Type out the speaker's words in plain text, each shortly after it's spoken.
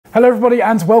Hello everybody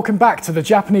and welcome back to the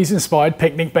Japanese inspired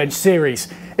picnic bench series.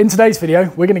 In today's video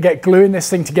we're going to get gluing this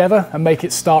thing together and make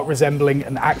it start resembling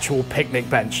an actual picnic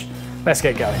bench. Let's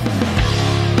get going.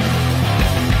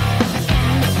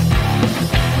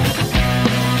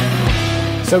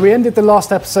 So we ended the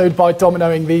last episode by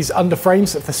dominoing these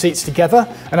underframes of the seats together,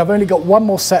 and I've only got one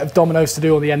more set of dominoes to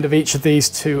do on the end of each of these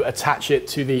to attach it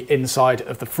to the inside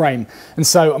of the frame. And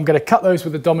so I'm going to cut those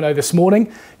with a domino this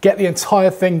morning, get the entire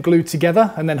thing glued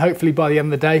together, and then hopefully by the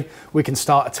end of the day we can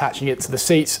start attaching it to the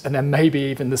seats, and then maybe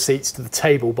even the seats to the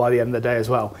table by the end of the day as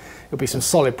well. It'll be some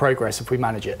solid progress if we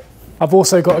manage it. I've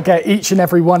also got to get each and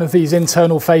every one of these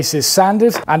internal faces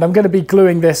sanded, and I'm going to be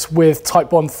gluing this with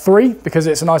Titebond 3 because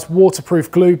it's a nice waterproof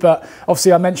glue, but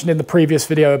obviously I mentioned in the previous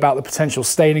video about the potential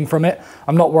staining from it.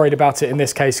 I'm not worried about it in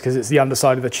this case because it's the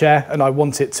underside of the chair and I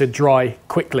want it to dry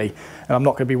quickly, and I'm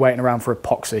not going to be waiting around for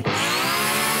epoxy.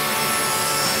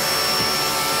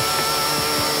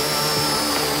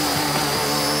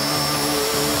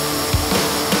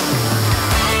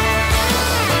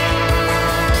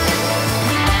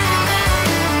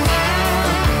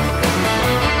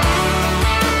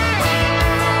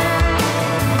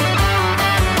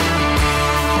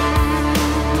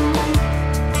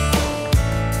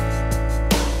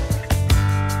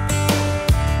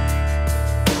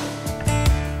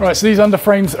 Right, so these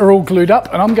underframes are all glued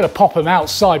up and I'm going to pop them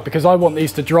outside because I want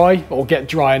these to dry or get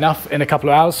dry enough in a couple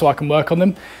of hours so I can work on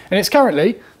them. And it's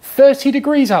currently 30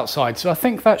 degrees outside, so I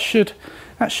think that should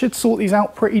sort these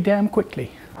out pretty damn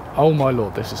quickly. Oh my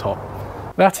lord, this is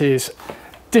hot. That is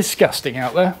disgusting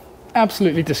out there.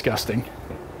 Absolutely disgusting.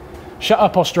 Shut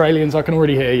up, Australians, I can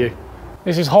already hear you.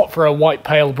 This is hot for a white,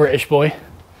 pale British boy.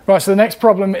 Right, so the next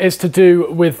problem is to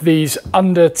do with these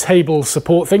under table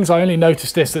support things. I only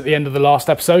noticed this at the end of the last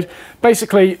episode.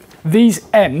 Basically, these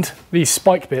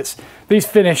spike bits, these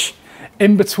finish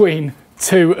in between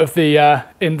two of the,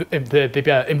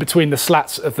 in between the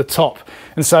slats of the top.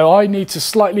 And so I need to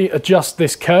slightly adjust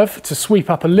this curve to sweep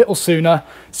up a little sooner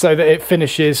so that it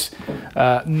finishes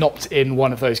not in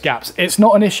one of those gaps. It's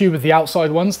not an issue with the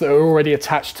outside ones that are already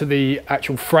attached to the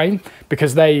actual frame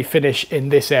because they finish in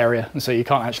this area and so you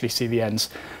can't actually see the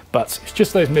ends. But it's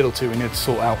just those middle two we need to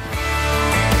sort out.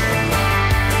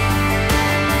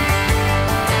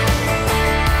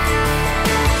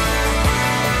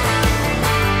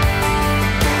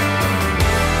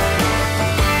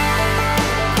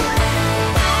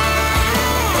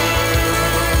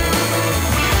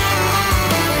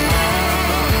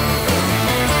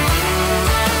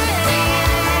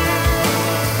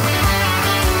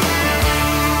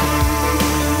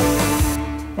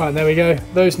 Right, there we go.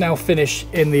 Those now finish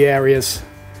in the areas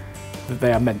that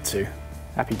they are meant to.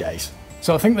 Happy days.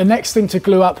 So I think the next thing to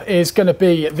glue up is going to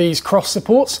be these cross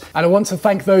supports. And I want to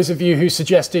thank those of you who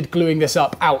suggested gluing this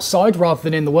up outside rather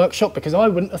than in the workshop because I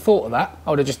wouldn't have thought of that.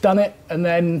 I would have just done it and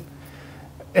then,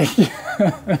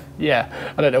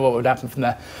 yeah, I don't know what would happen from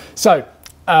there. So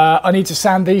I need to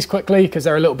sand these quickly because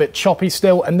they're a little bit choppy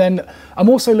still. And then I'm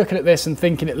also looking at this and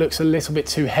thinking it looks a little bit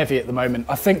too heavy at the moment.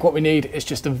 I think what we need is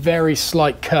just a very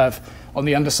slight curve on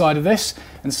the underside of this.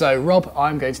 And so, Rob,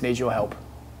 I'm going to need your help.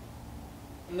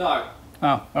 No.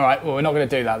 Oh, all right. Well, we're not going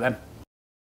to do that then.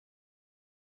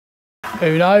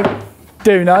 Uno,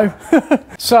 do no.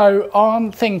 So I'm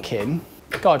thinking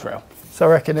guardrail. So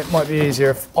I reckon it might be easier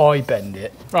if I bend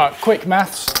it. Right, quick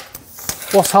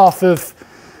maths. What's half of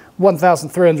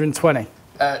 1,320?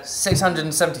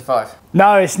 675.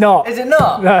 No, it's not. Is it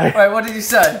not? No. Wait, what did you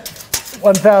say?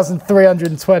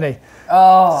 1,320.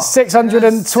 Oh.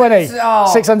 620.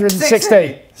 Oh,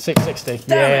 660. 660.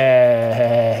 Damn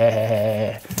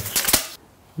Yeah.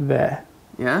 There.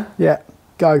 Yeah? Yeah.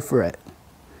 Go for it.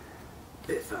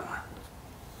 Bit further.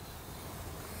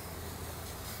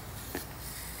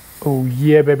 Oh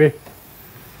yeah, baby.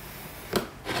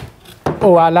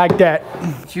 Oh, I like that.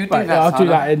 Do you do Right, that? I'll do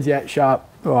that end yet, sharp.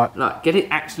 All right. Look, get it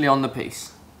actually on the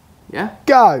piece. Yeah?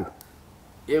 Go.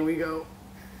 Here we go.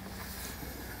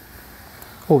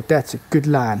 Oh, that's a good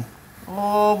line.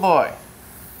 Oh boy.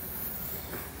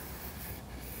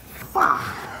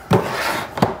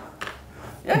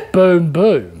 Yeah? Boom,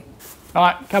 boom. All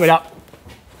right, coming up.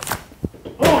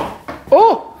 Oh!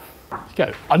 Oh! Let's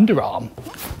go underarm.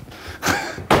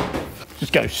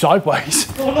 Just go sideways.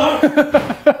 Oh no!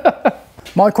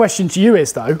 My question to you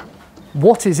is though,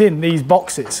 what is in these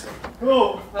boxes?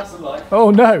 Oh, that's a lie. Oh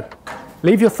no.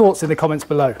 Leave your thoughts in the comments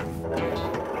below.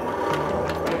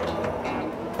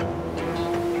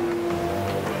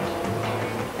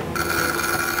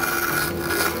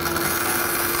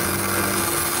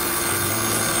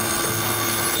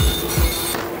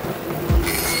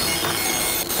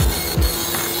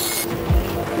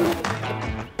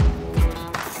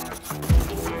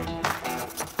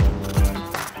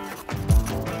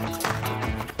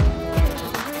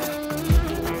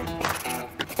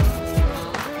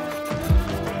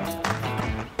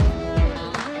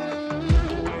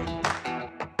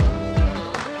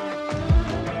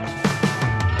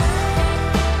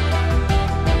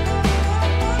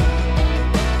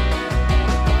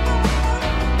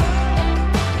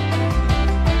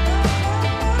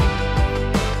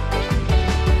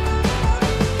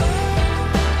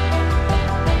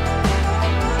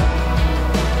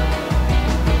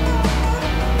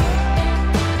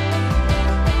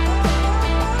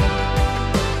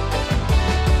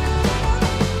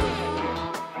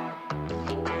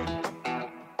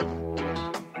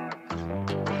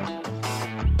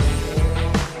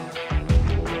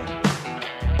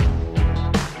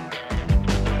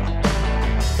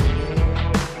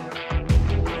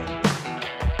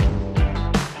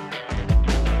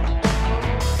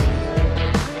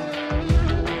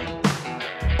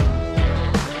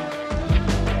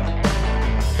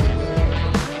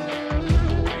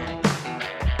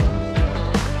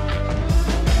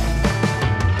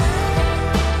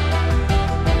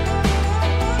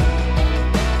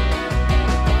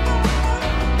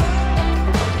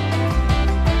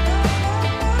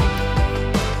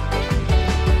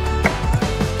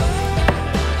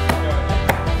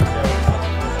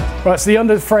 Right, so the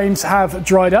under frames have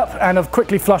dried up and I've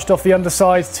quickly flushed off the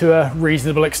underside to a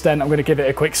reasonable extent. I'm going to give it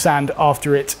a quick sand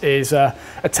after it is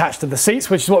attached to the seats,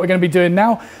 which is what we're going to be doing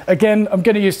now. Again, I'm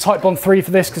going to use Type Bond 3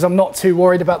 for this because I'm not too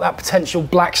worried about that potential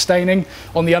black staining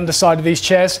on the underside of these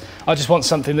chairs. I just want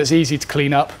something that's easy to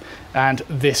clean up, and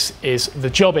this is the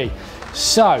jobby.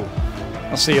 So,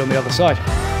 I'll see you on the other side.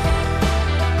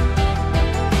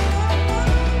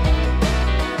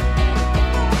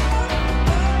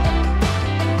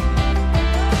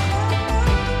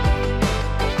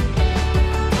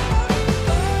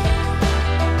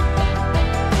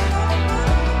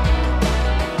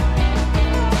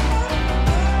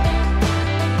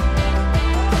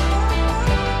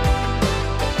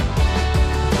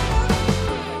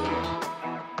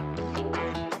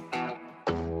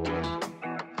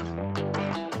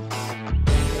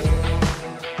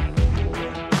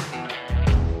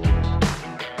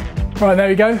 Right, there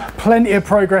we go. Plenty of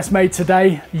progress made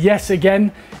today. Yes,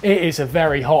 again, it is a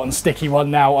very hot and sticky one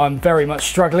now. I'm very much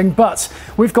struggling, but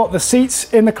we've got the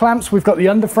seats in the clamps, we've got the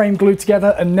underframe glued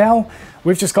together, and now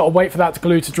we've just got to wait for that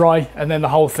glue to dry, and then the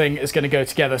whole thing is going to go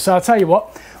together. So I'll tell you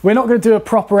what, we're not going to do a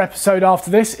proper episode after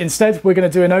this. Instead, we're going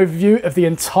to do an overview of the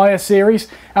entire series,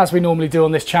 as we normally do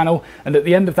on this channel. And at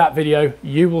the end of that video,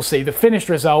 you will see the finished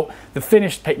result, the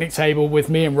finished picnic table with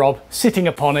me and Rob sitting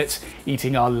upon it,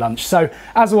 eating our lunch. So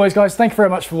as always, guys, thank you very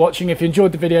much for watching. If you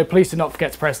enjoyed the video, please do not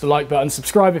forget to press the like button,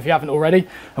 subscribe if you haven't already,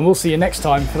 and we'll see you next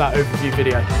time for that overview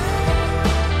video.